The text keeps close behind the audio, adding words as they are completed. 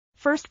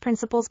First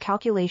principles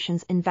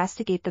calculations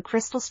investigate the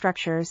crystal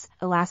structures,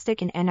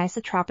 elastic and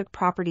anisotropic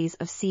properties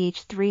of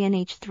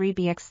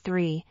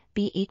CH3NH3BX3,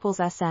 B equals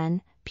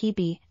SN,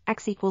 PB,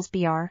 X equals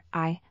BR,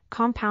 I,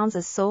 compounds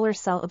as solar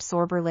cell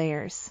absorber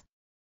layers.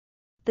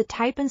 The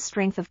type and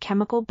strength of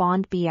chemical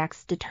bond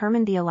BX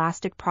determine the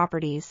elastic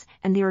properties,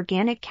 and the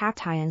organic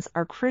cations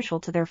are crucial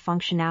to their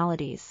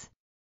functionalities.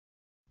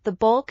 The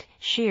bulk,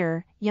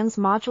 shear, Young's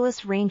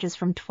modulus ranges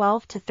from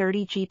 12 to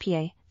 30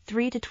 GPa,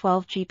 3 to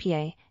 12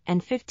 GPa,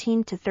 and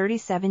 15 to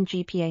 37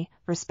 GPa,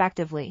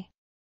 respectively.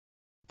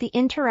 The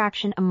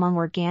interaction among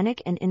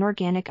organic and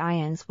inorganic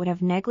ions would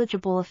have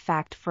negligible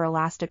effect for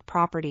elastic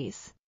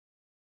properties.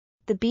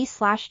 The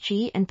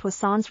B/G and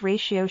Poisson's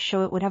ratio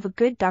show it would have a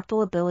good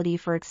ductile ability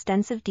for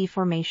extensive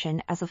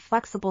deformation as a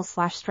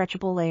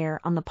flexible/stretchable layer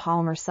on the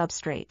polymer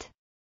substrate.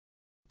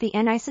 The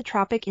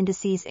anisotropic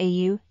indices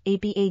AU,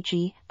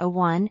 ABAG,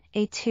 A1,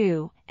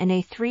 A2, and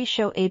A3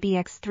 show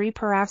ABX3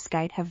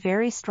 perovskite have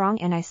very strong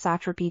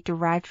anisotropy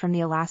derived from the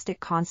elastic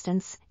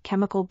constants,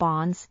 chemical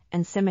bonds,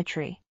 and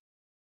symmetry.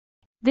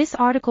 This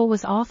article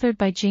was authored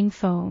by Jing,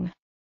 Feng.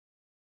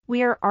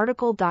 We are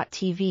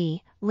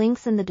article.tv,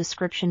 links in the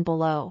description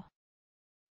below.